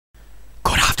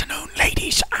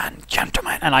ladies and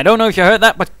gentlemen. And I don't know if you heard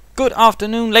that, but good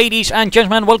afternoon, ladies and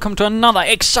gentlemen. Welcome to another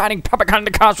exciting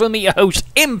Propagandacast with me, your host,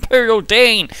 Imperial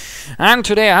Dane. And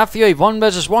today I have for you a 1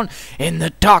 vs 1 in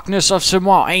the darkness of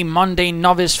Semois, a Monday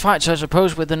Novice fight. So I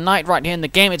suppose with the knight right here in the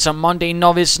game, it's a Monday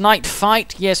Novice knight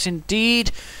fight. Yes, indeed.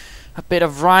 A bit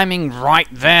of rhyming right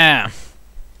there.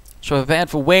 So prepared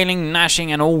for wailing,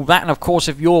 gnashing and all that. And of course,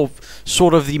 if you're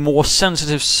sort of the more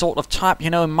sensitive sort of type,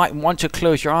 you know, you might want to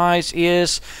close your eyes,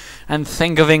 ears and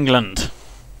think of England.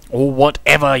 Or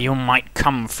whatever you might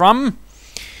come from.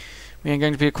 We are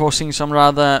going to be, of course, seeing some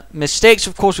rather mistakes.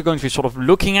 Of course, we're going to be sort of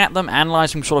looking at them,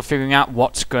 analysing, sort of figuring out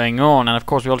what's going on. And of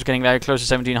course, we're also getting very close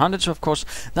to 1700. So of course,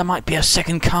 there might be a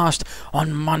second cast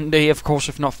on Monday. Of course,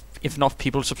 if not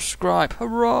people subscribe.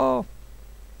 Hurrah!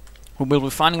 We'll be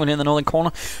finding one in the northern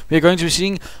corner. We are going to be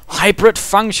seeing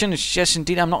Hybridfunctionz. Yes,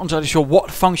 indeed. I'm not entirely sure what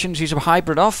functions he's a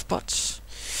hybrid of, but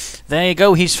there you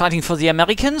go. He's fighting for the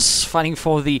Americans, fighting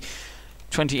for the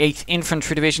 28th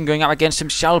Infantry Division. Going up against him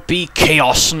shall be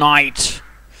ChaosKnight.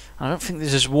 I don't think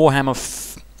this is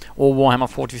Warhammer or Warhammer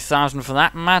 40,000 for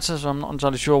that matter, so I'm not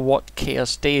entirely sure what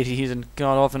chaos deity he's in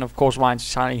god of, and of course why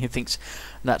entirely he thinks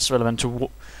that's relevant to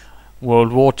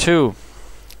World War II.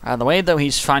 Either way, though,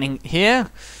 he's fighting here.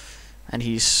 And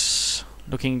he's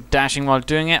looking dashing while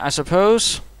doing it, I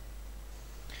suppose.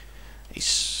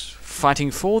 He's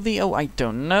fighting for the... oh, I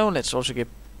don't know. Let's also get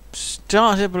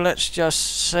started, but let's just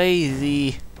say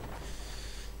the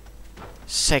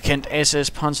 2nd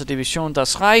SS Panzer Division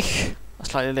Das Reich. A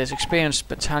slightly less experienced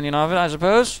battalion of it, I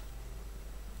suppose.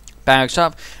 Barracks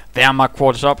up. Wehrmacht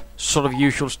quarters up. Sort of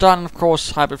usual start. And of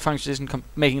course, Hybridfunctionz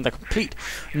isn't making the complete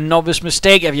novice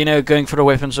mistake of, you know, going for the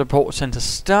weapons support center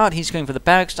start. He's going for the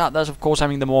barracks start. That's, of course,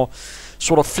 having the more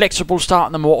sort of flexible start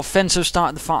and the more offensive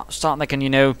start. The start that can, you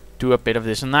know, do a bit of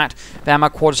this and that.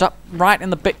 Wehrmacht quarters up right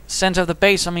in the center of the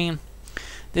base. I mean,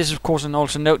 this is, of course, an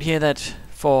also note here that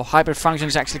for Hybridfunctionz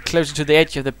is actually closer to the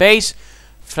edge of the base.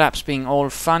 Flaps being all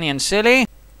funny and silly.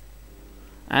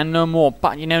 And no more.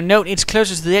 But, you know, note it's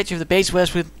closer to the edge of the base,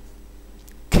 whereas with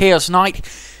ChaosKnight,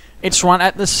 it's right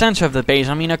at the center of the base.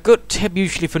 I mean, a good tip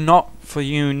usually for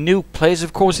you new players,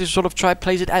 of course, is sort of try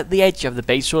place it at the edge of the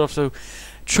base, sort of so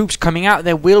troops coming out,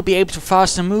 they will be able to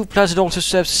faster move, plus it also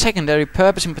serves secondary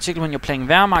purpose, in particular when you're playing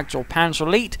Wehrmacht or Panzer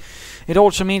Elite. It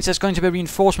also means there's going to be a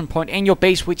reinforcement point in your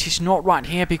base, which is not right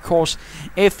here, because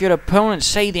if your opponent,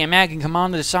 say the American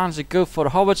commander, decides to go for the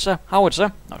howitzer,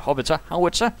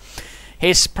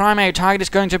 his primary target is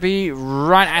going to be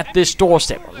right at this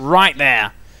doorstep, right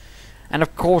there. And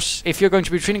of course, if you're going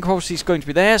to be training course, he's going to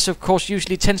be there. So of course,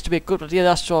 usually tends to be a good idea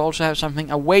thus to also have something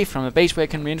away from the base where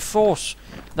it can reinforce.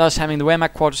 Thus, having the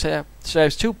Wehrmacht quarters there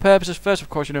serves two purposes. First, of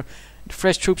course, you know,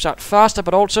 fresh troops out faster,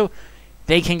 but also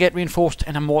they can get reinforced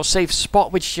in a more safe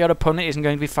spot, which your opponent isn't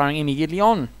going to be firing immediately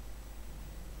on.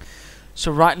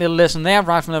 So right little lesson there.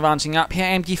 Riflemen advancing up here.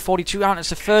 MG42 out as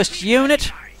the first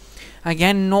unit.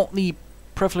 Again, not the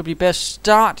preferably best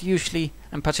start usually,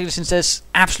 and particularly since there's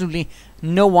absolutely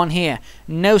no one here,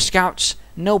 no scouts,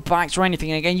 no bikes or anything.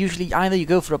 And again, usually either you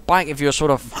go for a bike if you're sort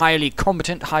of highly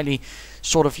competent, highly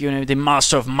sort of, you know, the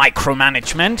master of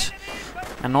micromanagement,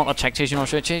 and not a tactician or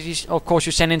strategist. Of course,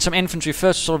 you send in some infantry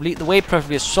first to sort of lead the way,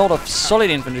 preferably a sort of solid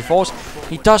infantry force.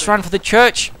 He does run for the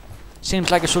church.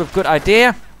 Seems like a sort of good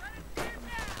idea,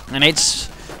 and it's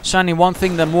certainly one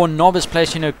thing the more novice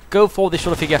players, you know, go for. This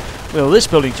sort of figure, well, this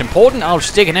building's important, I'll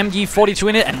stick an MG42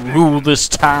 in it and rule this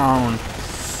town.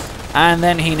 And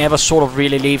then he never sort of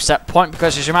really leaves that point,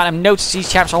 because as you might have noticed,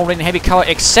 these chaps are already in heavy cover,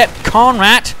 except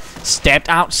Conrad stepped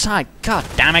outside. God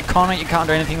damn it, Conrad, you can't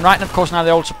do anything right. And of course now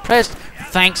they're all suppressed,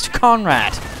 thanks to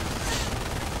Conrad.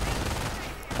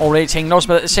 Already taking loss,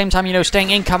 but at the same time, you know, staying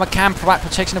in cover can provide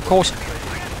protection, of course.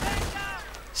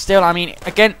 Still, I mean,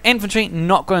 again, infantry,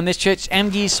 not good in this church.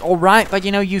 MG's alright, but,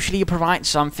 you know, usually you provide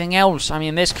something else. I mean,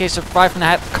 in this case, of riflemen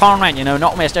have Conrad, you know,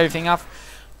 not messed everything up.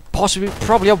 Possibly,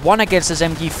 probably a 1 against this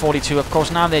MG42. Of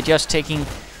course, now they're just taking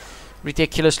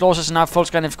ridiculous losses. And now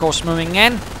Volkswagen, of course, moving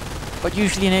in. But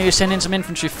usually, you know, you send in some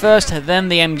infantry first, then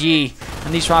the MG.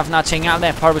 And these riflemen are taking out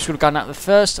there. Probably should have gotten out the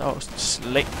first. Oh, it's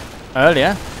late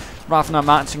earlier. Riflemen are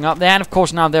mounting up there. And, of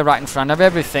course, now they're right in front of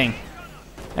everything.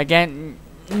 Again,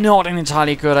 not an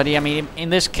entirely good idea. I mean, in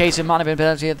this case, it might have been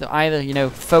better to either, you know,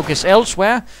 focus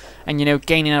elsewhere and, you know,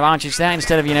 gain an advantage there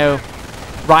instead of, you know,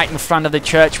 right in front of the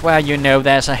church where, you know,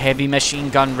 there's a heavy machine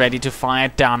gun ready to fire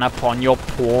down upon your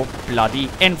poor bloody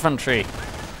infantry.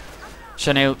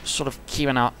 So now, sort of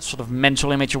keeping a sort of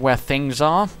mental image of where things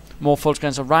are. More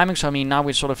Volkswagens are rhyming, so I mean, now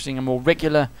we're sort of seeing a more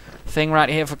regular thing right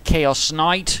here for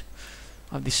ChaosKnight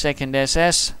of the 2nd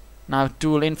SS. Now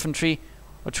dual infantry,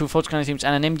 or 2 Volkswagen teams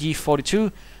and an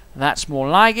MG42. That's more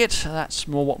like it. That's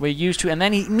more what we're used to. And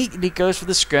then he immediately goes for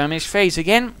the skirmish phase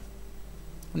again.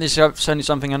 And this is certainly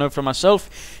something I know for myself.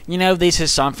 You know, this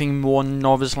is something more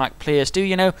novice-like players do,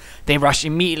 you know. They rush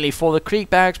immediately for the creep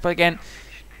barracks, but again,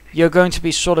 you're going to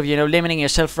be sort of, you know, limiting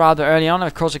yourself rather early on.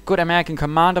 Of course, a good American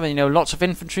commander, you know, lots of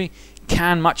infantry,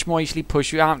 can much more easily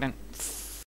push you out.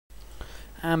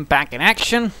 And back in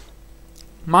action.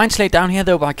 Mine laid down here,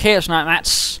 though, by ChaosKnight.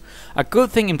 That's a good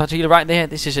thing in particular right there.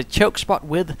 This is a choke spot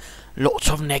with lots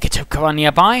of negative cover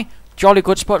nearby. Jolly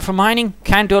good spot for mining.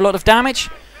 Can do a lot of damage.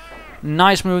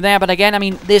 Nice move there, but again, I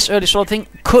mean, this early sort of thing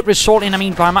could result in, I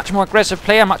mean, by a much more aggressive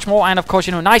player, much more, and of course,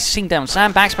 you know, nice seeing down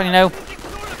sandbags, but you know,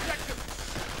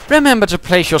 remember to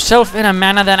place yourself in a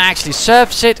manner that actually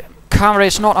serves it. Cover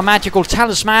is not a magical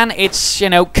talisman, it's, you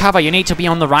know, cover. You need to be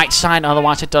on the right side,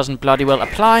 otherwise it doesn't bloody well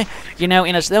apply. You know,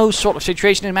 in those sort of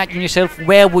situations, imagine yourself,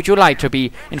 where would you like to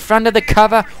be? In front of the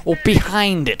cover or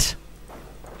behind it?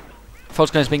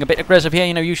 Volksgunners being a bit aggressive here,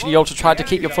 you know, usually you also try to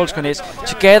keep your Volksgunners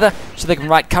together so they can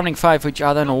write covering fire for each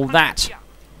other and all that.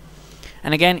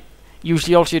 And again,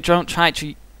 usually also you don't try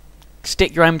to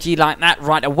stick your MG like that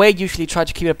right away. Usually try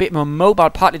to keep it a bit more mobile,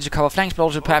 partly to cover flanks, but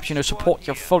also perhaps, you know, support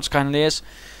your Volksgunners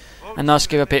and thus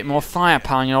give a bit more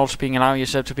firepower. And you're also being allowing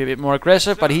yourself to be a bit more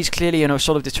aggressive, but he's clearly, you know,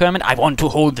 sort of determined. I want to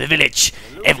hold the village.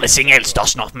 Everything else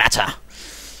does not matter.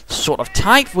 Sort of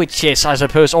type, which is, I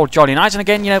suppose, all jolly nice. And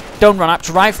again, you know, don't run up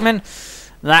to riflemen.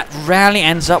 That rarely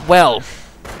ends up well.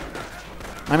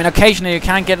 I mean, occasionally you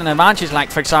can get an advantage,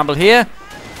 like, for example, here.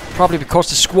 Probably because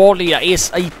the squad leader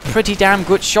is a pretty damn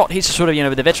good shot. He's sort of, you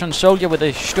know, the veteran soldier with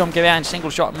a Sturmgewehr and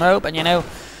single shot mode. And, you know,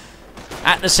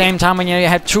 at the same time, when you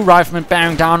have two riflemen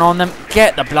bearing down on them,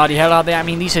 get the bloody hell out there. I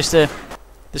mean, this is the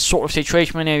sort of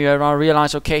situation when you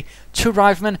realize, okay, two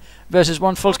riflemen versus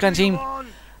one Volksgun team.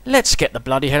 Let's get the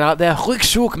bloody hell out there.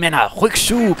 Rückzug, Männer,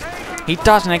 Rückzug. He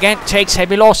doesn't, again, takes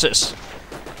heavy losses.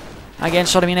 Again,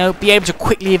 sort of, you know, be able to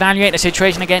quickly evaluate the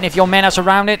situation again. If your men are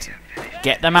surrounded,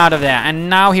 get them out of there. And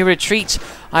now he retreats.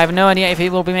 I have no idea if he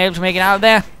will be able to make it out of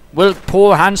there. Will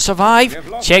poor Hans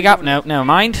survive? Check up. No, never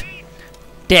mind.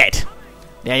 Dead.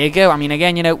 There you go. I mean,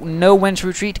 again, you know when to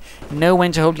retreat, know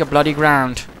when to hold your bloody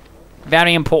ground.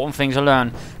 Very important thing to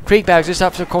learn. Creek bags this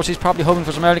up, so of course he's probably hoping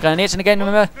for some early grenades. And again,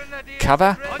 remember,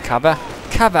 cover, cover,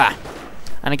 cover.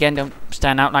 And again, don't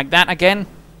stand out like that again.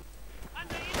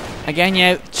 Again, you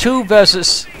know, 2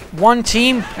 versus 1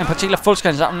 team, in particular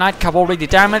Volksgunners up night, cover already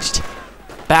damaged.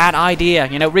 Bad idea,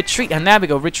 you know, retreat, and there we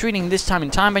go, retreating this time in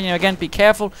time, but you know, again, be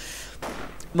careful.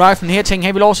 Rifleman here taking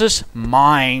heavy losses,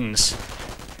 mines.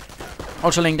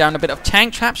 Also laying down a bit of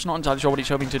tank traps, not entirely sure what he's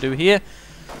hoping to do here.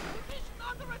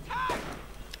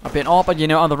 A bit odd, but you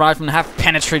know, other riflemen have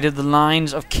penetrated the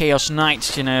lines of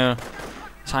ChaosKnights, you know.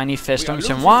 Tiny Festung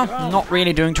Semois, not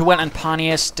really doing too well, and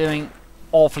Pioneers doing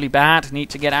awfully bad, need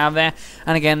to get out of there.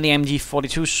 And again, the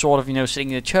MG42 sort of, you know, sitting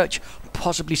in the church,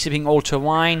 possibly sipping altar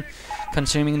wine,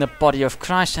 consuming the body of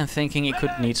Christ, and thinking he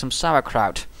could need some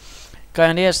sauerkraut.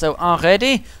 Grenadiers, though, are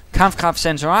ready. Kampfgruppe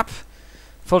sends her up.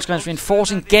 Volksgunners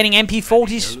reinforcing, getting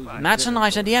MP40s. That's a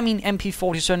nice idea. I mean,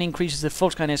 MP40 certainly increases the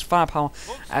Volksgunners' firepower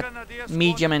at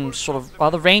medium and sort of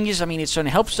other ranges. I mean, it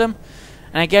certainly helps them.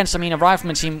 And against, I mean, a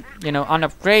rifleman team, you know,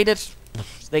 unupgraded,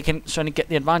 they can certainly get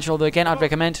the advantage. Although, again, I'd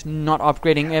recommend not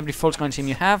upgrading every Volksgun team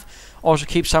you have. Also,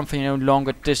 keep some for, you know,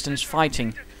 longer distance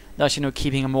fighting. Thus, you know,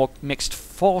 keeping a more mixed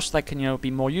force that can, you know,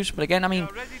 be more useful. But again, I mean,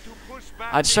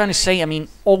 I'd certainly say, I mean,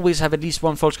 always have at least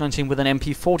one Volksgun team with an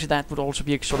MP40. That would also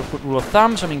be a sort of good rule of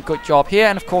thumb. So, I mean, good job here.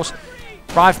 And, of course,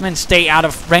 riflemen stay out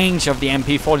of range of the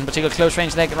MP40, in particular close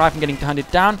range there. Riflemen getting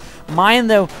hunted down. Mine,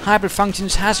 though,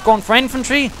 Hybridfunctionz has gone for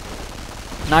infantry.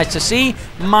 Nice to see.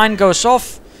 Mine goes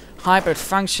off.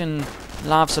 Hybridfunctionz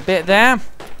laughs a bit there.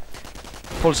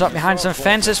 Pulls up behind some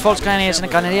fences. Volksgunners and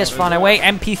the Grenadiers far away.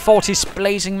 MP40s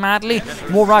blazing madly.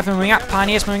 More riflemen moving up.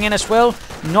 Pioneers moving in as well.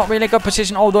 Not really a good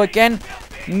position, although again,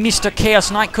 Mr.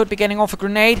 ChaosKnight could be getting off a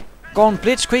grenade. Gone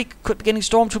Blitzkrieg. Could be getting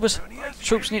stormtroopers.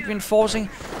 Troops need reinforcing.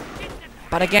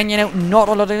 But again, you know, not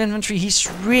a lot of infantry. He's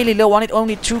really low on it.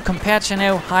 Only 2 compared to, you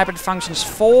know, Hybridfunctionz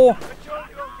 4.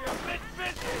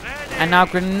 And now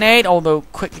grenade, although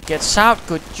quickly gets out.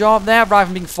 Good job there.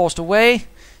 Rifleman being forced away.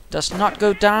 Does not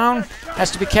go down.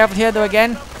 Has to be careful here though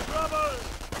again.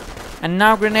 And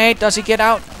now grenade. Does he get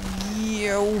out?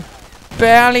 Yo,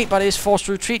 barely, but is forced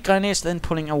to retreat. Grenadiers then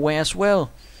pulling away as well.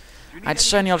 I'd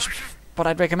certainly also, but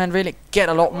I'd recommend really get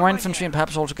a lot more infantry and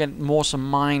perhaps also get more some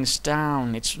mines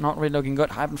down. It's not really looking good.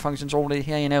 Hybridfunctionz already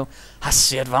here, you know, has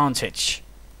the advantage.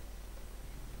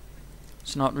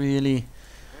 It's not really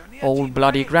all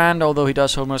bloody grand, although he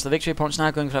does hold most of the victory points now,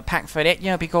 going for a pack vedette,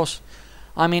 yeah, because,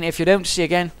 I mean, if you don't see,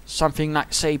 again, something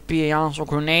like, say, BARs or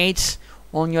grenades,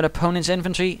 on your opponent's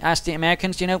infantry. As the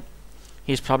Americans, you know,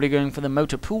 he's probably going for the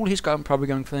motor pool. He's probably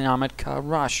going for the armored car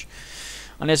rush.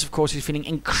 Unless, of course, he's feeling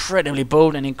incredibly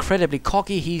bold and incredibly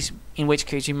cocky, in which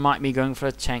case he might be going for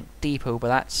a tank depot, but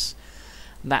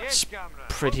that's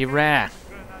pretty rare.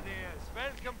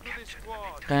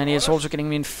 Grenadiers also getting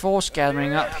reinforced,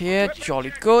 gathering up here,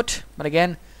 jolly good. But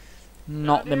again,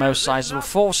 not the most sizable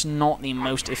force, not the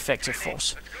most effective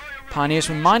force. Pioneers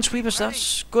with minesweepers,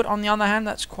 that's good on the other hand,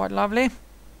 that's quite lovely.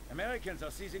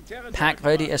 Pack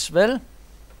ready as well.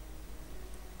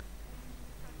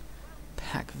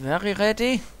 Pack very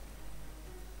ready.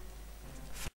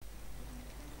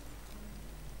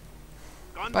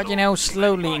 But you know,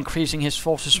 slowly increasing his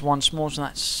forces once more, so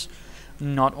that's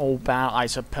not all bad, I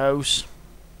suppose.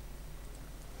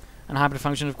 And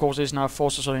Hybridfunctionz, of course, is now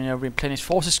forces, or you know, replenished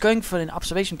forces, going for an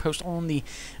observation post on the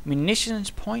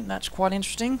munitions point. That's quite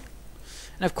interesting.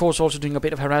 And of course, also doing a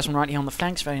bit of harassment right here on the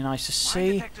flanks. Very nice to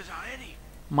see.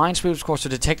 Minesweepers, of course, to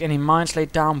detect any mines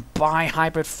laid down by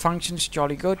Hybridfunctionz.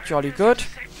 Jolly good, jolly good.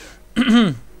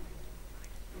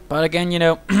 But again, you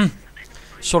know,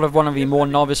 sort of one of the more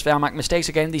novice Wehrmacht mistakes.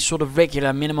 Again, the sort of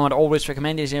regular minimum I'd always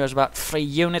recommend is there was about 3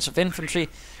 units of infantry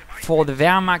for the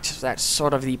Wehrmacht. That's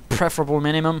sort of the preferable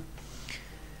minimum.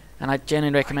 And I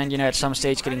generally recommend, you know, at some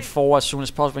stage getting 4 as soon as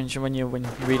possible when you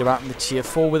read about the tier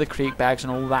 4 with the creek bags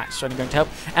and all that. Certainly going to help.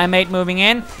 And mate moving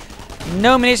in.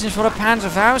 No munitions for the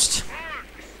Panzerfaust.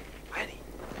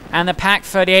 And the Pack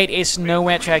 38 is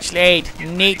nowhere to actually aid.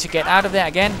 Need to get out of there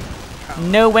again.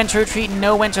 Know when to retreat,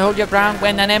 know when to hold your ground.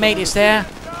 When an M8 is there,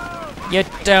 you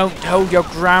don't hold your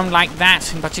ground like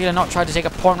that. In particular, not try to take a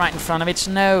point right in front of its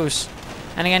nose.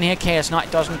 And again here, ChaosKnight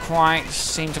doesn't quite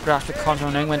seem to grasp the concept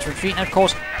of knowing when to retreat. And of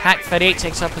course, Pack 38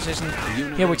 takes up position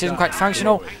here, which isn't quite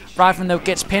functional. Rifleman, though,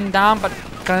 gets pinned down, but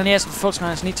Grenadiers and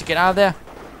Volksgunners need to get out of there.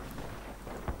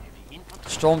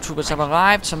 Stormtroopers have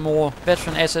arrived, some more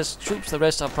veteran SS troops. The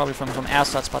rest are probably from some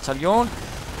Ersatz battalion,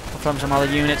 or from some other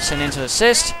units sent in to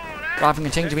assist.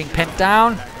 Riflemen continue to be pinned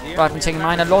down. Riflemen taking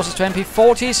minor losses to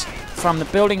MP40s from the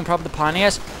building and probably the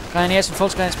Pioneers. Grenadiers and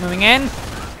Volksgunners moving in.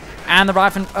 And the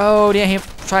Rifleman, oh dear, he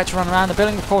tried to run around the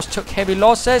building, of course, took heavy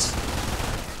losses.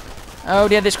 Oh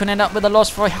dear, this could end up with a loss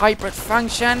for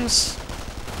Hybridfunctionz.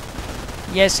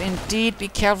 Yes, indeed, be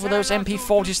careful with those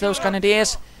MP40s, those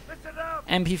Grenadiers.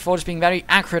 MP40s being very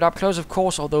accurate up close, of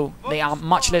course, although they are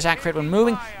much less accurate when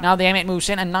moving. Now the M8 moves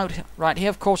in, and now right here,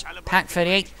 of course, Pack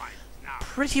 38.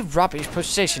 Pretty rubbish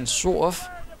position, sort of.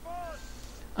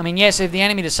 I mean, yes, if the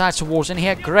enemy decides to waltz in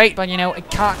here, great, but you know,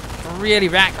 it can't really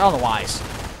react otherwise.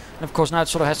 And of course, now it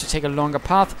sort of has to take a longer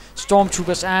path.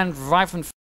 Stormtroopers and Riflemen.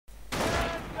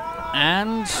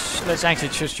 And let's actually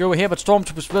just go over here, but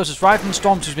Stormtroopers versus Riflemen.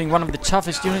 Stormtroopers being one of the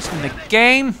toughest units in the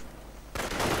game.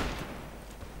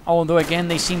 Although again,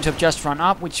 they seem to have just run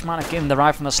up, which might have given the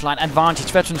Riflemen a slight advantage.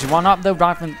 Veterans who run up, though.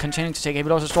 Riflemen continuing to take heavy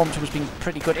losses. Stormtroopers being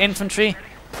pretty good infantry.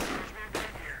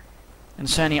 And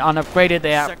certainly unupgraded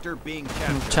there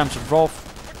in terms of raw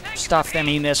stuff. I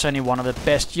mean, they're certainly one of the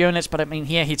best units, but I mean,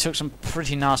 here he took some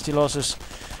pretty nasty losses.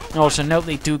 And also note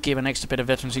they do give an extra bit of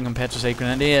veterancy compared to, say,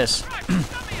 Grenadiers.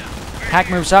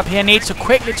 Pack moves up here, needs to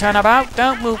quickly turn about.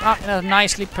 Don't move up in a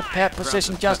nicely prepared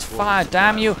position, just fire,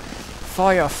 damn you.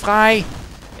 Fire frei.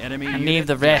 And leave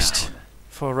the rest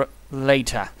for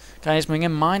later. Guys, moving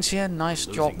in mines here, nice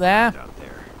job there.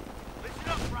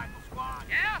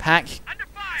 Pack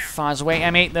fires away.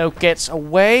 M8 though gets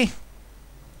away.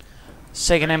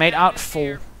 Second M8 out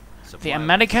for the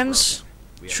Americans.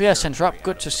 Trier center up.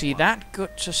 Good to see that.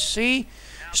 Good to see.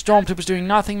 Stormtroopers doing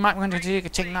nothing. Mike going to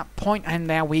taking that point, and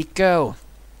there we go.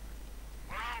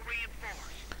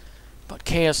 But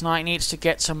ChaosKnight needs to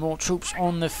get some more troops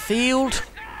on the field.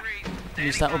 At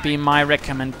least that would be my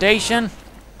recommendation.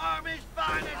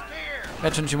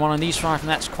 Veterans, you want on these rifles,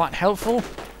 that's quite helpful.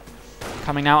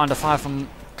 Coming now under fire from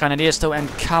Grenadiers though, and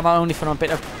cover only from a bit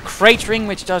of cratering,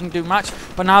 which doesn't do much.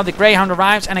 But now the Greyhound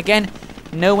arrives, and again,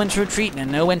 know when to retreat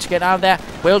and know when to get out of there.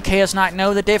 Will ChaosKnight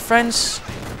know the difference?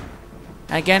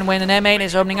 Again, when an M8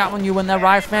 is opening up on you and the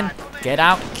riflemen, get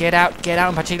out, get out, get out,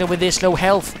 in particular with this low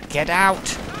health. Get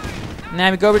out. And there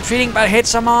we go, retreating, but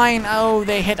hits a mine. Oh,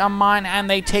 they hit a mine and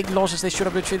they take losses. They should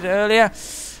have retreated earlier.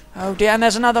 Oh dear, and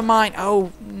there's another mine.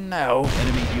 Oh no.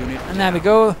 Enemy unit. And there we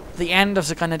go, the end of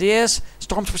the Grenadiers.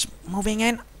 Stormtroopers moving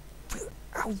in.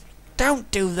 Oh, don't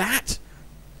do that.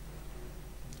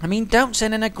 I mean, don't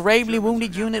send in a gravely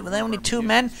wounded unit with only 2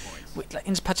 men.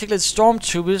 In particular, the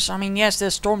Stormtroopers. I mean, yes,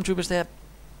 there's Stormtroopers. They're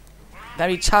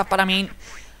very tough, but I mean,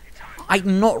 I'd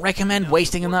not recommend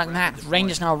wasting them like that.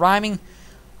 Rangers now arriving.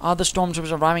 Other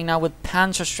Stormtroopers arriving now with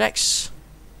Panzer Streks.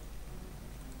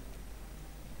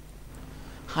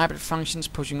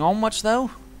 Hybridfunctionz pushing onwards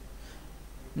though.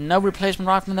 No replacement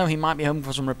rifleman though. He might be hoping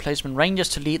for some replacement rangers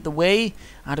to lead the way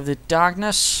out of the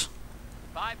darkness.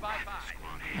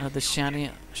 Out of the shadow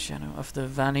of the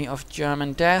valley of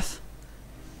German death.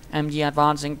 MG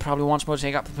advancing, probably once more to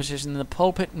take up the position in the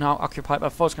pulpit, now occupied by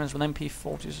force gunners with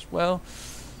MP40s as well.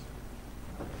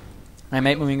 My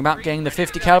mate moving about, getting the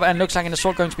 50 caliber, and looks like an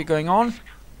assault going to be going on.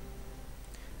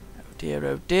 Oh dear,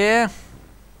 oh dear.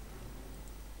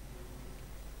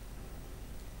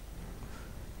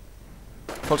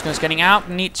 Force gunners getting out,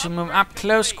 need to move up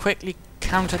close, quickly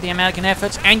counter the American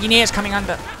efforts. Engineers coming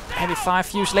under heavy fire,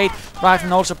 fusillade.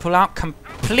 Riflemen also pull out,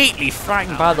 completely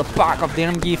frightened by the bark of the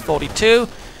MG42.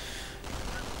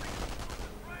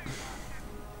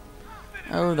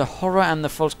 Oh, the horror, and the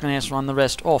Volksgrenadiers run the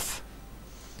rest off.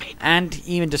 And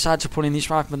even decided to pull in these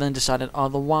rifles, but then decided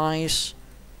otherwise.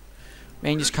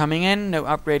 Rangers coming in, no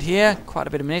upgrade here. Quite a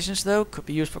bit of munitions though. Could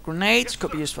be used for grenades,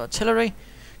 could be used for artillery,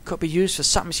 could be used for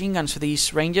submachine guns for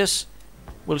these Rangers.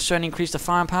 Will certainly increase the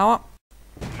firepower.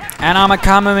 And armor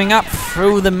car moving up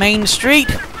through the main street.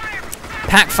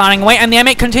 Pack firing away, and the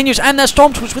M8 continues, and there's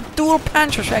stormtroopers with dual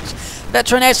Panzerschrecks.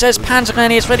 Veteran SS Panzer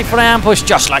Division ready for an ambush,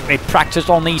 just like they practiced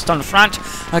on the Eastern Front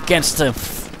against the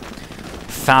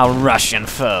foul Russian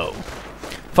foe.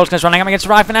 Volksgrenadiers running up against the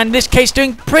rifleman, and in this case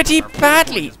doing pretty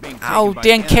badly. Oh,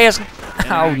 dear, and chaos.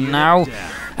 Oh, no.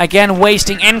 Again,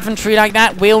 wasting infantry like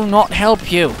that will not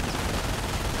help you.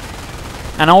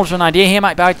 And also an idea here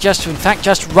might be just to, in fact,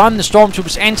 just run the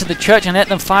stormtroopers into the church and let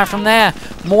them fire from there.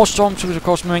 More stormtroopers, of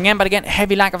course, moving in, but again,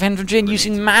 heavy lack of infantry and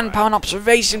using manpower and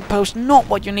observation posts. Not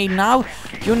what you need now.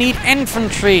 You need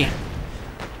infantry.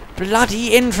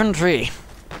 Bloody infantry.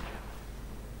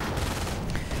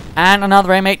 And another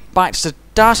M8 bites the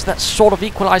dust. That sort of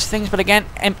equalized things, but again,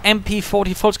 MP40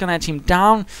 Volksgrenadier team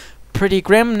down. Pretty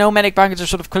grim. No medic baggage to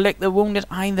sort of collect the wounded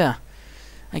either.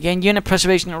 Again, unit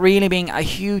preservation really being a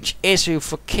huge issue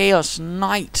for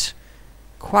ChaosKnight.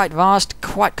 Quite vast,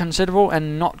 quite considerable,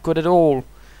 and not good at all.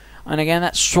 And again,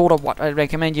 that's sort of what I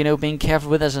recommend, you know, being careful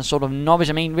with as a sort of novice.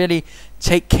 I mean, really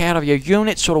take care of your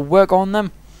units, sort of work on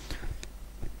them.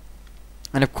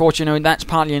 And of course, you know, that's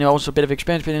partly, you know, also a bit of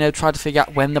experience, but, you know, try to figure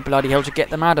out when the bloody hell to get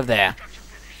them out of there.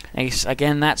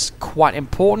 Again, that's quite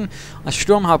important. A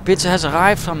Sturmhaubitze has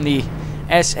arrived from the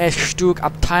SS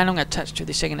Sturmabteilung attached to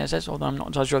the 2nd SS, although I'm not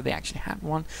entirely sure if they actually had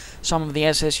one. Some of the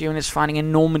SS units fighting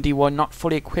in Normandy were not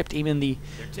fully equipped. Even the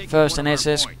 1st and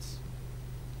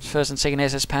 2nd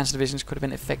SS Panzer Divisions could have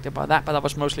been affected by that, but that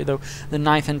was mostly, though, the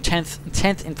 9th and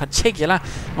 10th in particular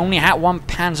only had one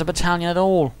Panzer battalion at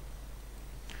all.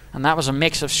 And that was a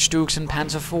mix of Stugs and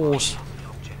Panzer IVs.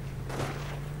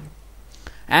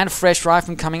 And fresh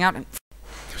riflemen coming out. And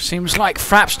seems like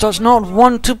Fraps does not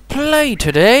want to play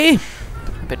today.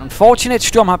 A bit unfortunate.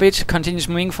 Sturmhaubitze continues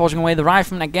moving, forcing away the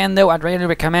riflemen. Again, though, I'd really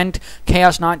recommend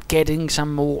ChaosKnight getting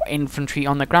some more infantry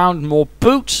on the ground. More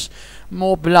boots,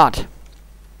 more blood.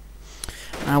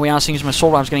 Now we are seeing some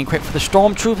assault rifles getting equipped for the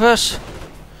stormtroopers.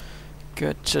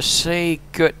 Good to see,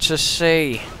 good to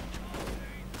see.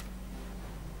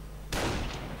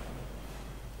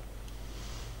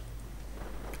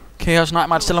 ChaosKnight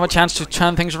might still have a chance to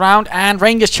turn things around, and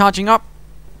Rangers charging up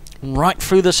right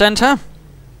through the center.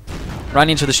 Right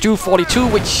into the Stu 42,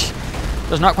 which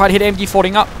does not quite hit MG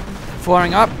firing up,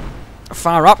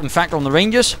 far up, in fact, on the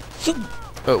Rangers.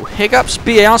 Oh, hiccups,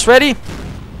 BARs ready.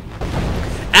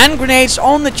 And grenades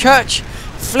on the church,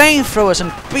 flamethrowers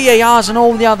and BARs and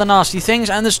all the other nasty things,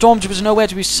 and the stormtroopers are nowhere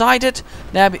to be sighted.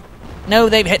 No,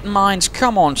 they've hit mines.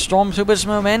 Come on, stormtroopers,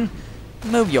 move in.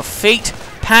 Move your feet.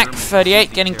 Pack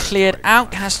 38 getting cleared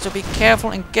out. Has to be careful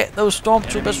and get those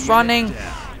stormtroopers running.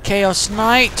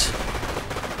 ChaosKnight.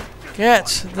 Get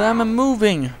them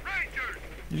moving.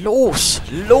 Los.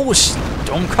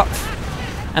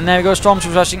 Dummkopf. And there we go,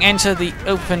 stormtroopers rushing into the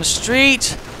open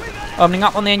street. Opening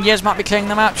up on the engineers, might be clearing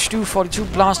them out. Stu 42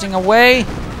 blasting away.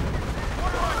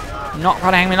 Not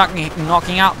quite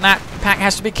knocking out that. Pack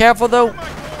has to be careful though.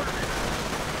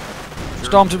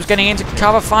 Stormtroopers getting into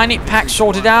cover finally. Pack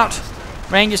sorted out.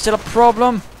 Range is still a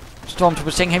problem.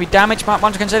 Stormtroopers taking heavy damage. Might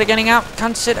want to consider getting out.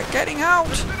 Consider getting out.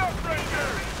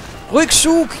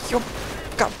 Rückzug.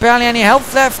 You've got barely any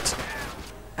health left.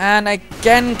 And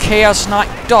again,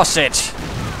 ChaosKnight does it.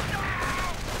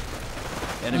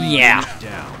 Yeah.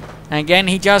 Again,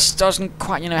 he just doesn't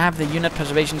quite, have the unit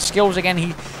preservation skills.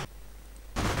 Again,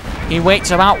 he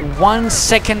waits about 1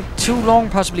 second too long,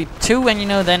 possibly 2, and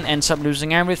then ends up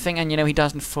losing everything. And he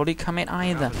doesn't fully commit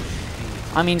either.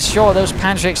 I mean, sure, those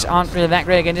Panzerschrecks aren't really that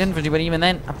great against infantry, but even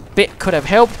then, a bit could have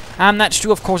helped. And that Stu,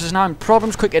 of course, is now in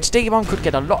problems. Could get Sticky Bomb, could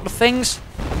get a lot of things.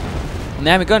 And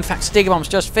there we go. In fact, Sticky Bomb's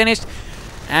just finished.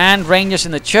 And Rangers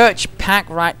in the church. Pack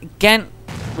right again.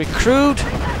 Recruit.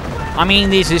 I mean,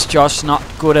 this is just not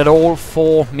good at all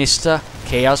for Mr.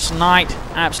 ChaosKnight.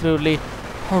 Absolutely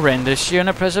horrendous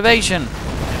unit preservation.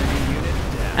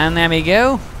 And there we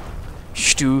go.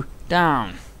 Stew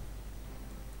down.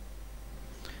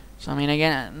 So I mean,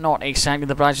 again, not exactly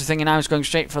the brightest thing. And now he's going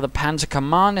straight for the Panzer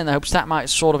Command in the hopes that might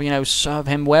sort of, you know, serve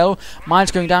him well. Mine's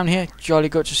going down here. Jolly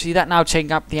good to see that. Now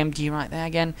taking up the MG right there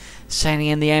again. Sending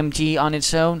in the MG on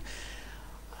its own.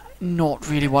 Not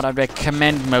really what I'd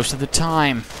recommend most of the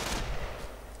time.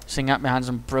 Sitting up behind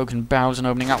some broken barrels and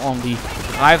opening up on the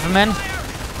riflemen.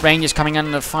 Rangers coming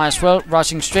under fire as well.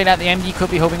 Rushing straight at the MG.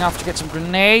 Could be hoping after to get some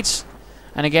grenades.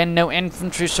 And again, no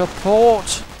infantry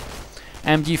support.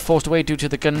 MG forced away due to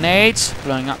the grenades,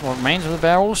 blowing up what remains of the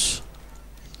barrels.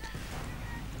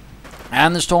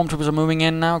 And the stormtroopers are moving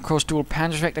in now. Of course, dual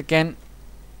panzer effect again.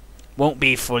 Won't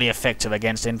be fully effective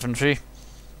against infantry.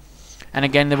 And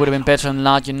again, they would have been better in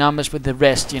larger numbers with the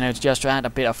rest, you know, just to add a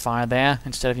bit of fire there,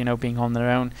 instead of, you know, being on their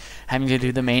own, having to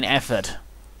do the main effort.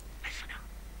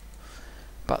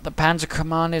 But the Panzer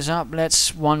Command is up.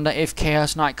 Let's wonder if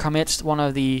ChaosKnight commits one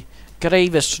of the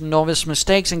gravest novice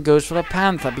mistakes and goes for the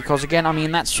Panther, because again, I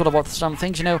mean, that's sort of what some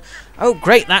things, you know, oh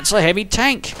great, that's a heavy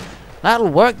tank, that'll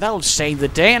work, that'll save the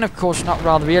day. And of course, not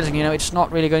rather realizing, you know, it's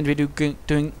not really going to be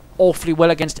doing awfully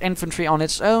well against infantry on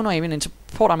its own, or even in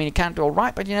support. I mean, it can't do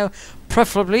alright, but you know,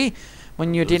 preferably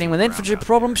when you're dealing with infantry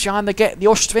problems, you either get the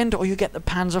Ostwind or you get the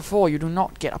Panzer IV. You do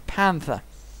not get a Panther.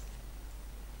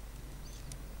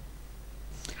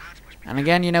 And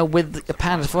again, you know, with the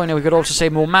Panzer IV, you know, we could also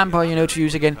save more manpower, you know, to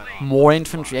use, again, more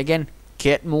infantry. Again,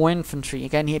 get more infantry.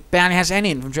 Again, he barely has any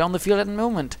infantry on the field at the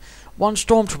moment. One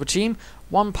Stormtrooper team,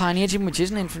 one Pioneer team, which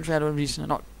isn't infantry, I don't reason to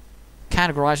not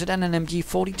categorize it, and an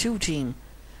MG42 team.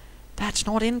 That's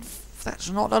not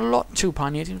a lot. 2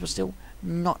 Pioneer teams, but still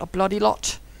not a bloody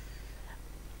lot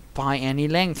by any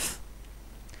length.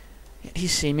 Yet he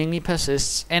seemingly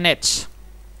persists in it.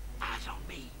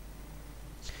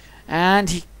 And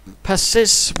he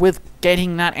persists with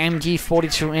getting that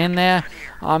MG42 in there.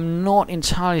 I'm not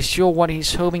entirely sure what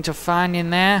he's hoping to find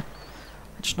in there.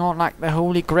 It's not like the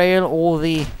Holy Grail or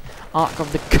the Ark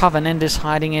of the Covenant is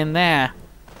hiding in there.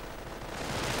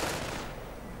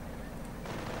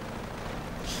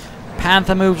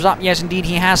 Panther moves up. Yes, indeed,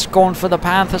 he has gone for the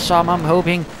Panther, so I'm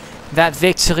hoping that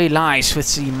victory lies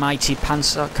with the mighty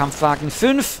Panzerkampfwagen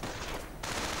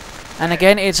 5. And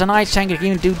again, it's a nice tank that can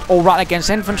even do alright against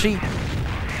infantry.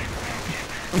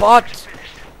 But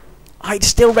I'd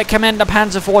still recommend the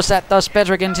Panzer IV that does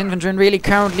better against infantry. And really,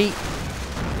 currently,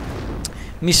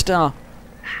 Mr.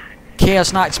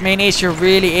 ChaosKnight's main issue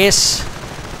really is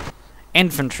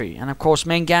infantry. And of course,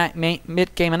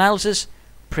 mid-game analysis,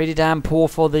 pretty damn poor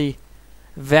for the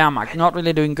Wehrmacht. Not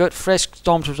really doing good. Fresh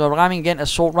stormtroopers are arriving again.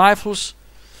 Assault rifles.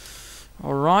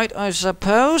 Alright, I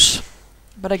suppose.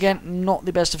 But again, not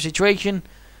the best of situation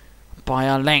by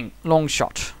a long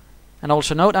shot. And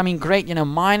also note, I mean, great, you know,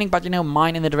 mining, but, you know,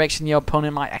 mine in the direction your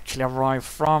opponent might actually arrive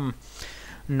from.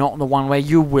 Not the one where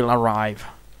you will arrive.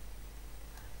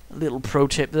 A little pro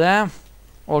tip there.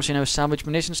 Also, you know, salvage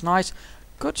munitions, nice.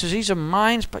 Good to see some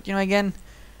mines, but, you know, again,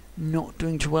 not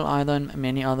doing too well either in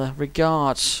many other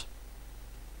regards.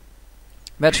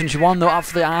 Veterans 1, though, up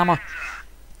for the armor.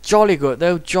 Jolly good,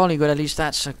 though, jolly good. At least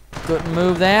that's a good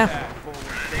move there.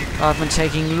 I've been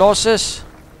taking losses.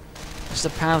 As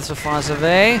the Panther fires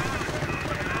away.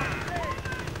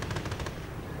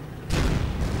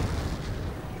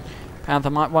 Panther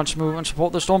might want to move and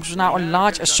support the stormtroopers now. A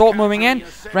large assault moving in.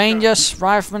 Rangers,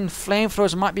 riflemen,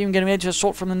 flamethrowers might be even getting ready to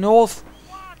assault from the north.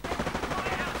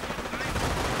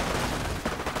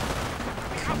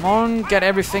 Come on, get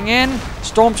everything in.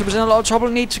 Stormtroopers in a lot of trouble.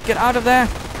 Need to get out of there.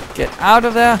 Get out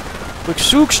of there. Quick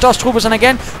Sook, Stormtroopers, and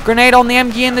again, grenade on the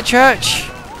MG in the church.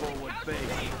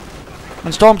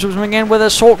 And Stormtroopers moving in with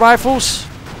assault rifles.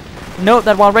 Note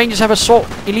that while Rangers have assault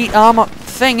elite armor,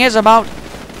 thing is about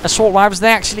assault rifles,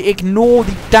 they actually ignore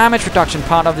the damage reduction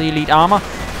part of the elite armor.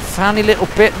 Funny little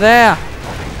bit there.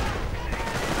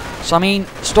 So I mean,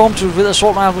 Stormtroopers with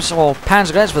assault rifles, or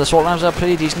Panzer Grenadiers with assault rifles, are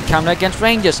pretty decent counter against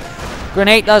Rangers.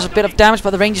 Grenade does a bit of damage, but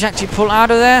the Rangers actually pull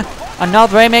out of there.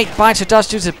 Another aimate bites a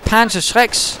dust due to Panzer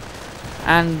Schrecks.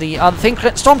 And the other thing,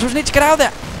 Stormtroopers need to get out of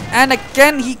there. And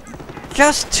again, he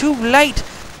just too late.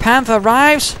 Panther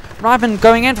arrives. Rifleman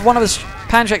going in for one of his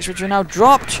Panzer Schrecks, which are now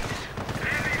dropped.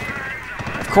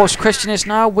 Of course, question is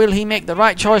now, will he make the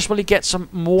right choice? Will he get some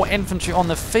more infantry on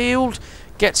the field?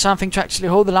 Get something to actually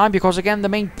hold the line? Because again, the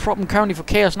main problem currently for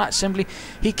ChaosKnight is simply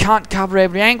he can't cover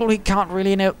every angle. He can't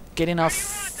really, you know, get enough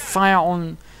fire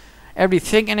on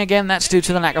everything. And again, that's due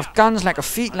to the lack of guns, lack of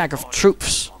feet, lack of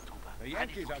troops. The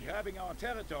Yankees are grabbing our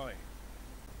territory.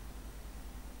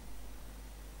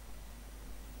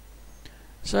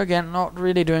 So again, not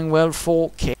really doing well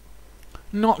for K.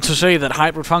 Not to say that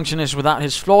Hybridfunctionz is without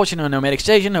his flaws, you know, no medic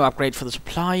station, no upgrade for the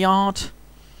supply yard.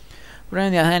 But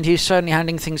on the other hand, he's certainly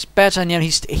handling things better, and you know,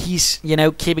 he's you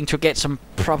know, keeping to get some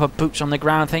proper boots on the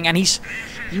ground thing, and he's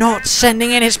not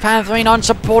sending in his Panther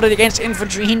unsupported against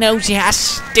infantry. He knows he has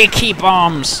sticky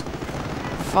bombs.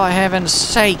 For heaven's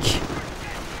sake.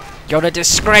 You're a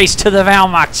disgrace to the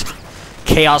Wehrmacht,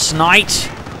 ChaosKnight.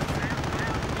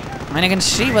 I mean, I can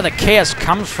see where the chaos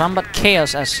comes from, but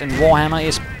chaos, as in Warhammer,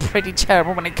 is pretty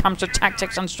terrible when it comes to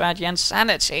tactics and strategy and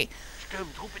sanity.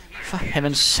 For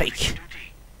heaven's sake.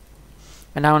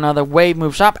 And now another wave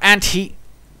moves up, and he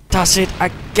does it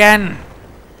again.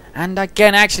 And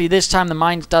again, actually, this time the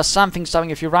mine does something,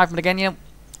 if you rifle again, you know.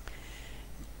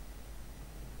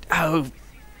 Oh,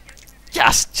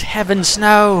 just heavens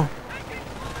no.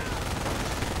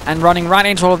 And running right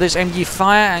into all of this MG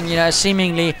fire, and you know,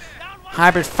 seemingly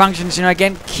Hybridfunctionz, you know,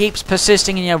 again keeps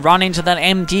persisting, and you know, run into that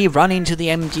MG, run into the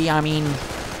MG, I mean.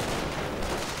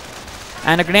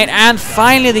 And a grenade, and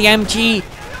finally the MG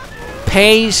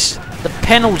pays the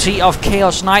penalty of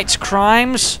ChaosKnight's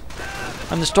crimes.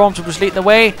 And the Stormtroopers lead the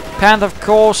way. Panther, of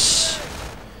course,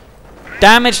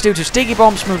 damage due to sticky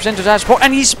bombs, moves into that spot,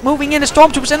 and he's moving in the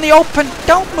Stormtroopers in the open.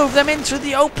 Don't move them into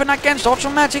the open against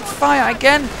automatic fire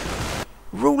again.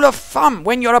 Rule of thumb,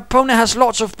 when your opponent has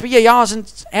lots of BARs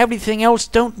and everything else,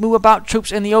 don't move about troops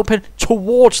in the open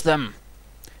towards them.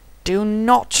 Do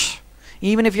not.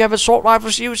 Even if you have assault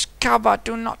rifles, use cover.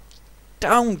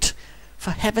 Don't.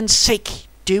 For heaven's sake,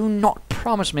 do not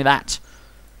promise me that.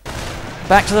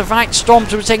 Back to the fight.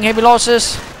 Stormtroopers taking heavy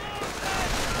losses.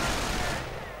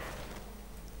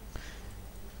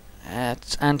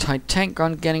 That's anti-tank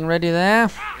gun getting ready there.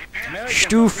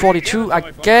 Stu 42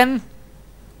 again.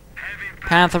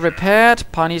 Panther repaired.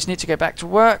 Pioneers need to get back to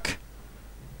work.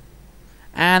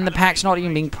 And the pack's not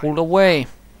even being pulled away.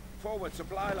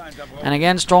 And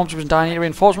again, Stormtroopers dying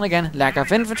reinforcement again. Lack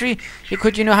of infantry. He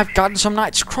could, you know, have gotten some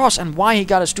Knights Cross. And why he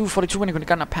got a Stu 42 when he could have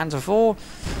gotten a Panzer 4.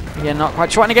 Yeah, not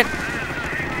quite sure. And again,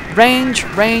 range.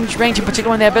 In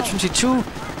particular when they have Veteran 2.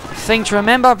 Thing to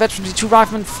remember, Veteran 2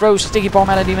 rifleman throws sticky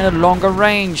bomb at it even at a longer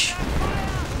range.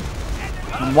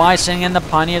 And why sending in the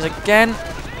Pioneers again?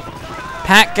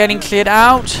 Pack getting cleared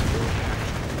out.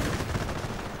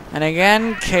 And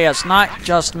again, ChaosKnight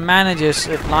just manages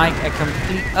it like a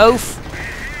complete oaf.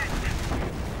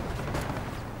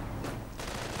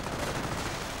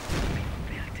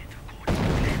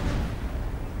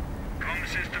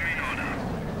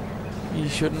 He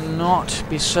should not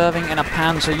be serving in a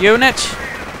Panzer unit.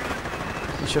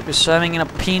 He should be serving in a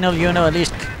penal unit, at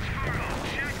least.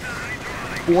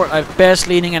 Or at best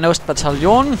leading an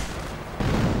Ostbataillon.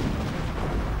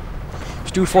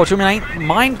 Stu 42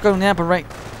 mind going there, but right.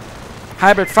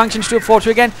 Hybridfunctionz, Stu 42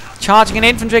 again, charging in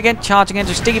infantry again, charging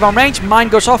into sticky bomb range. Mine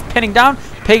goes off, pinning down,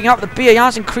 picking up the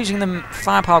BARs, increasing the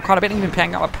firepower quite a bit, even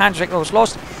picking up a Panzer that was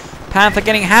lost. Panther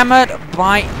getting hammered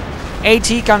by AT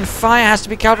gun fire, has to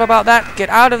be careful about that. Get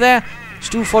out of there.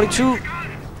 Stu 42,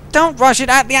 don't rush it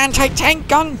at the anti-tank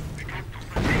gun.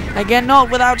 Again, not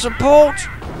without support.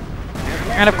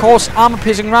 And of course,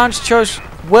 armor-piercing rounds chosen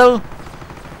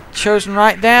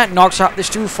right there, knocks up this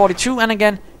 242, and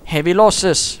again, heavy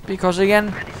losses, because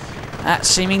again, that's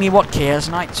seemingly what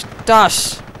ChaosKnight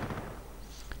does.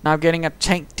 Now getting a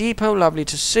tank depot, lovely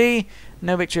to see.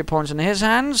 No victory points in his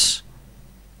hands.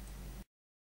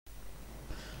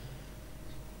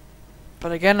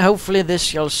 But again, hopefully this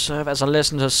shall serve as a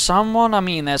lesson to someone. I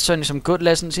mean, there's certainly some good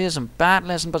lessons here, some bad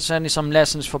lessons, but certainly some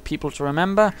lessons for people to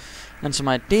remember, and some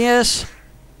ideas.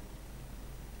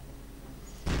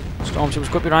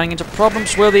 Stormtroopers could be running into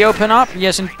problems. Will they open up?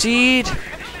 Yes, indeed.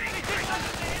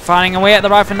 Firing away at the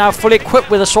rifle now, fully equipped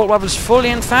with assault rifles, fully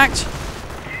in fact.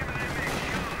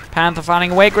 Panther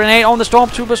firing away, grenade on the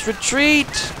Stormtroopers, retreat.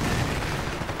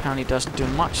 Apparently doesn't do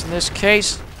much in this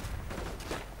case.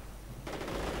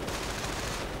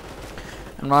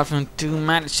 And riflemen do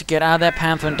manage to get out of there.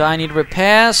 Panther and Dire need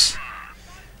repairs.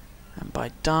 And by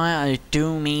dire, I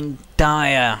do mean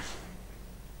dire.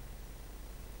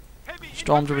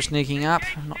 Stormtroopers sneaking up,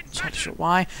 not entirely sure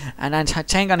why. And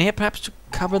anti-tank gun here, perhaps to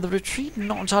cover the retreat,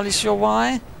 not entirely sure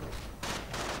why.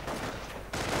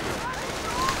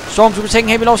 Stormtroopers taking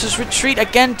heavy losses, retreat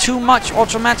again, too much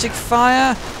automatic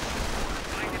fire.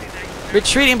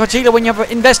 Retreat in particular when you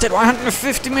have invested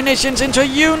 150 munitions into a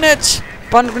unit.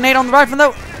 Bundle grenade on the rifle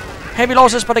though. Heavy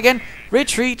losses, but again,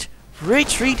 retreat,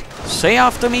 say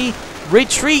after me,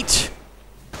 retreat.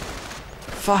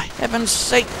 For heaven's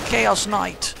sake,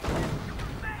 ChaosKnight.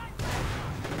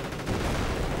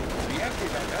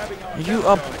 You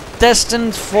are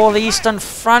destined for the Eastern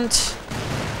Front.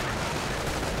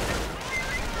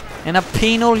 In a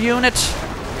penal unit.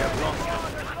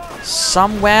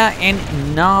 Somewhere in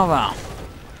Narva.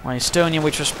 Or Estonia,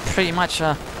 which was pretty much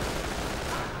a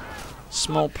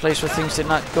small place where things did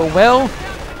not go well.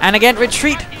 And again,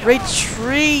 retreat!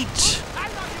 Retreat!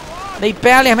 They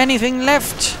barely have anything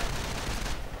left.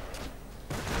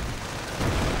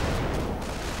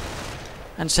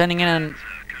 And sending in a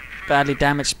badly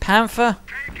damaged Panther.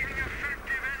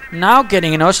 Now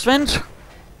getting an Ostwind.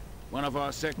 One of our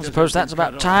I sectors suppose that's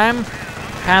about time.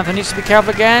 Panther needs to be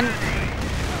careful again.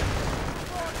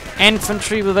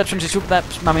 Infantry with veteran 2,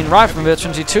 riflemen with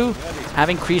veteran 2 have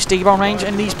increased sticky bomb range,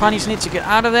 and these punies need to get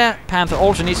out of there. Panther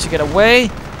also needs to get away.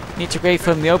 Needs to go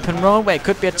from the open road where it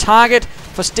could be a target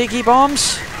for sticky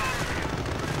bombs.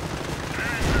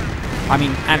 I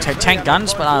mean, anti-tank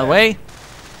guns, but either way.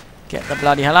 Get the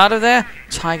bloody hell out of there.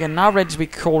 Tiger now ready to be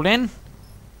called in.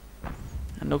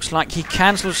 And looks like he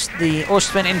cancels the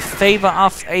Ostwind in favor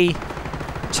of a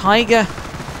Tiger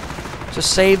to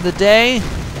save the day.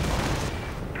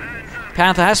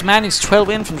 Panther has managed 12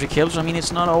 infantry kills. I mean,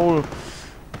 it's not all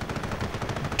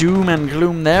doom and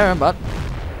gloom there, but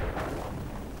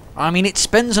I mean, it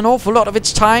spends an awful lot of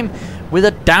its time with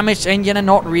a damaged engine and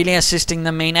not really assisting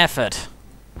the main effort.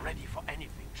 Ready for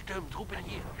anything. Sturmtruppen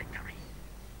here. Victory.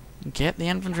 Get the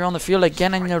infantry on the field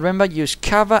again, and remember, use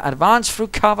cover, advance through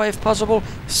cover if possible,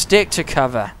 stick to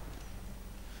cover.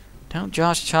 Don't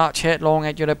just charge headlong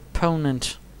at your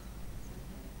opponent.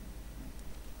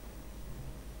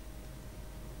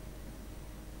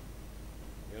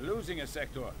 You're losing a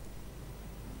sector.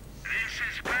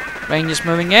 Rangers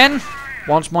moving in.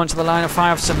 Once more into the line of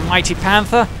fire of some mighty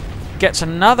Panther. Gets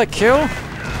another kill.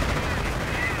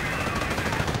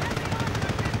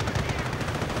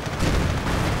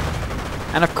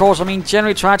 And of course, I mean,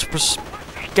 generally try to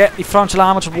get the frontal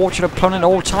armor towards your opponent at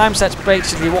all times. That's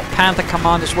basically what Panther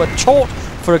commanders were taught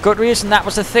for a good reason. That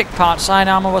was the thick part. Side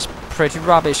armor was pretty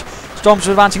rubbish. Stormtroopers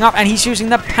advancing up, and he's using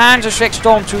the Panzerschreck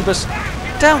Stormtroopers.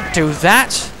 Don't do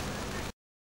that.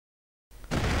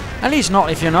 At least not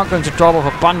if you're not going to drop off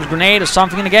a bundle grenade or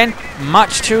something. And again,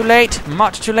 much too late.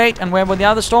 Much too late. And where were the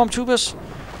other Stormtroopers?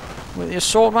 With the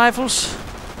assault rifles?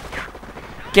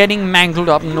 Getting mangled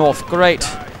up north. Great.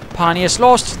 Pioneers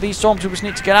lost. These Stormtroopers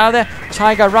need to get out of there.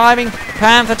 Tiger arriving.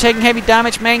 Panther taking heavy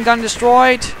damage. Main gun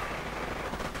destroyed.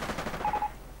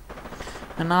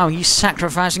 And now he's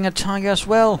sacrificing a Tiger as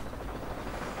well.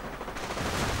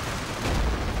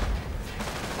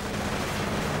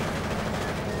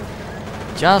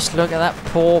 Just look at that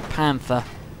poor Panther.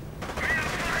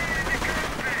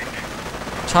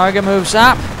 Tiger moves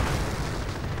up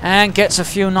and gets a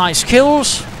few nice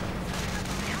kills.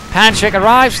 Panzerschreck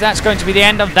arrives. That's going to be the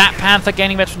end of that Panther,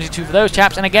 gaining veteran 22 for those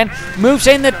chaps. And again, moves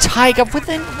in the Tiger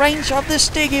within range of the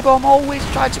sticky bomb. Always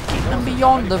try to keep them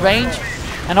beyond the range.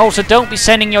 And also, don't be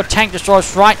sending your tank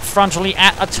destroyers right frontally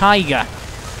at a Tiger.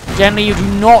 Generally, you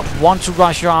do not want to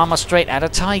rush your armor straight at a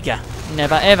Tiger.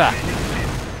 Never ever.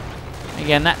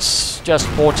 Again, that's just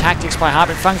poor tactics by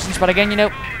Hybridfunctionz, but again, you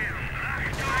know,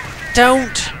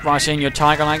 don't rush in your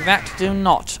Tiger like that. Do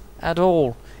not at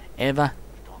all. Ever.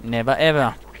 Never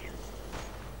ever.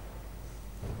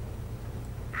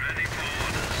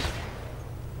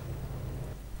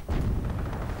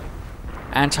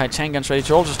 Anti-tank guns ready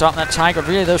to also start that Tiger.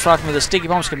 Really, those riflemen with the sticky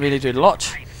bombs can really do a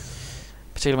lot.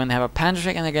 Particularly when they have a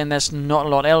Panzerschreck, and again, there's not a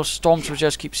lot else. Stormtroopers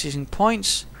just keep seizing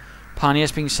points.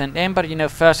 Pioneers being sent in, but you know,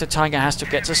 first the Tiger has to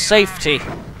get to safety.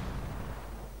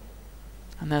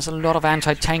 And there's a lot of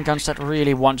anti-tank guns that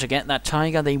really want to get that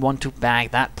Tiger. They want to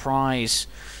bag that prize.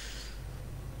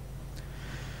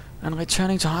 And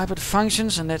returning to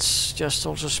Hybridfunctionz, and let's just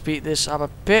also speed this up a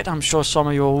bit. I'm sure some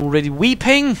of you are already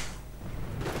weeping.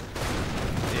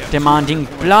 Demanding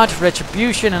blood,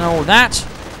 retribution and all that.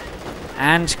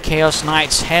 And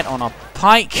ChaosKnight's head on a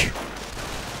pike.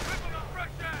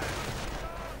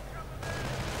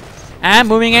 And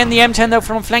moving in the M10 though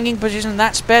from a flanking position,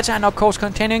 that's better. And of course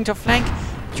continuing to flank,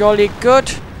 jolly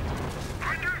good.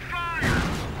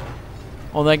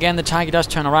 Although again the Tiger does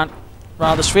turn around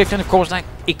rather swift, and of course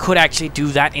it could actually do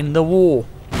that in the war.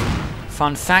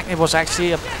 Fun fact, it was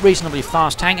actually a reasonably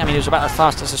fast tank. I mean, it was about as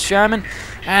fast as a Sherman,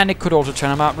 and it could also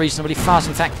turn about reasonably fast,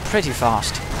 in fact pretty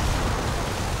fast.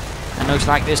 And looks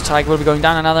like this Tiger will be going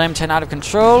down. Another M10 out of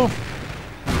control.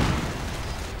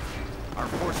 Our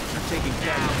forces are taking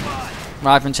damage.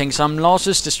 Riflemen taking some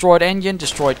losses. Destroyed engine,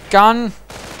 destroyed gun.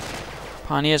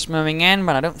 Pioneers moving in,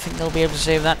 but I don't think they'll be able to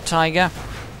save that Tiger.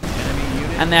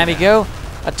 And there we go.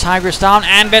 A Tiger is down,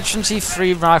 and Veteran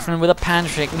C3 rifleman with a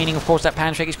Panzershake, meaning of course that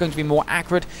Panzershake is going to be more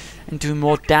accurate and do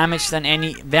more damage than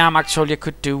any Wehrmacht soldier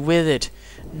could do with it.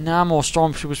 Now more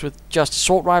stormtroopers with just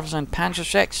assault rifles and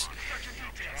Panzershakes.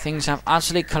 Things have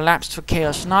utterly collapsed for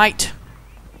ChaosKnight.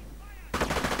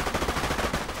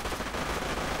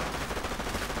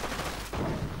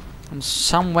 And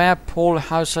somewhere Paul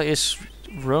Hauser is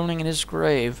rolling in his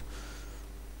grave.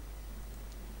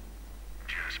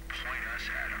 Just point us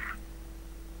at him.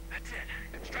 That's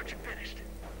it. Construction finished.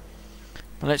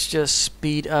 But let's just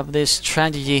speed up this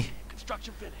tragedy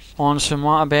Construction finished. on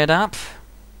Semois a bit up.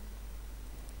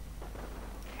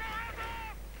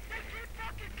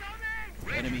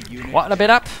 Enemy unit. What a bit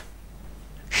up.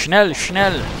 Schnell,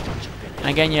 schnell. And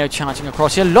again, you know, charging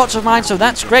across here. Lots of mines, so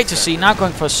that's great to see. Now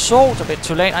going for assault. A bit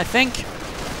too late, I think.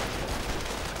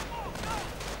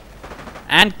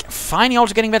 And finally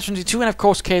also getting Veteran C2. And of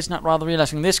course, K's not rather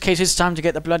realizing in this case it's time to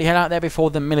get the bloody hell out there before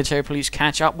the military police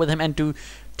catch up with him and do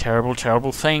terrible,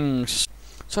 terrible things.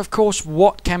 So of course,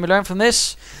 what can we learn from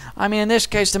this? I mean, in this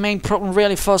case, the main problem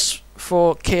really for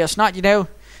ChaosKnight, you know,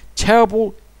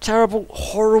 terrible,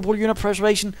 horrible unit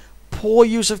preservation, poor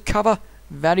use of cover,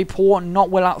 very poor,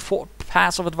 not well out fought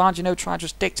passive advantage, you know, try to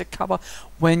stick to cover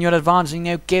when you're advancing,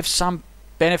 you know, give some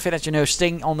benefit as, you know,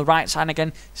 staying on the right side, and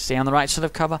again, stay on the right side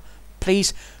of cover.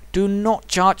 Please do not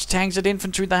charge tanks at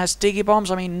infantry that has sticky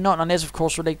bombs. I mean, not unless, of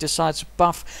course, Relic decides to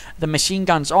buff the machine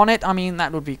guns on it. I mean,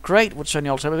 that would be great, would certainly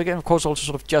also, again, of course, also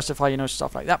sort of justify, you know,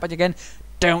 stuff like that. But again,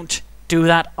 don't do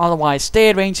that. Otherwise, stay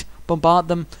at range, bombard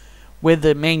them with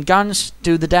the main guns,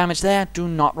 do the damage there. Do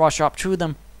not rush up to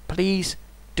them. Please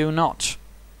do not.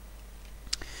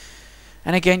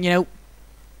 And again, you know,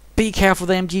 be careful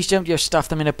with the MGs. Don't just stuff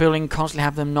them in a building, constantly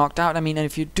have them knocked out. I mean, and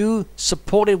if you do,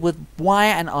 support it with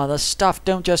wire and other stuff.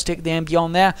 Don't just stick the MG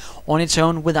on there on its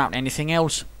own without anything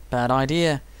else. Bad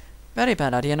idea. Very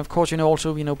bad idea. And of course, you know,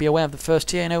 also, you know, be aware of the first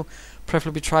tier, you know,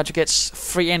 preferably try to get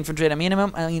free infantry at a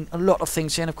minimum. I mean, a lot of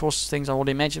things here, and of course, things I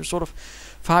already mentioned, sort of,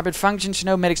 for hybrid functions, you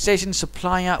know, medic station,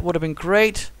 supply out would have been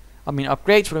great. I mean,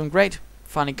 upgrades would have been great.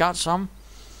 Finally got some.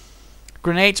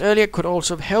 Grenades earlier could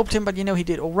also have helped him, but, you know, he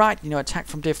did alright. You know, attack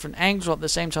from different angles, at the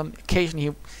same time, occasionally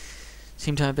he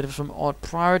seemed to have a bit of some odd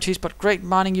priorities, but great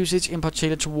mining usage, in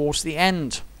particular towards the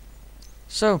end.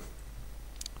 So,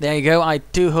 there you go. I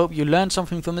do hope you learned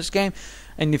something from this game,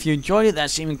 and if you enjoyed it,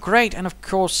 that's even great. And of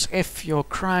course, if you're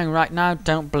crying right now,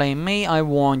 don't blame me, I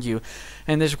warned you.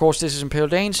 And this, of course, this is Imperial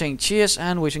Dane saying cheers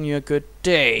and wishing you a good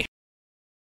day.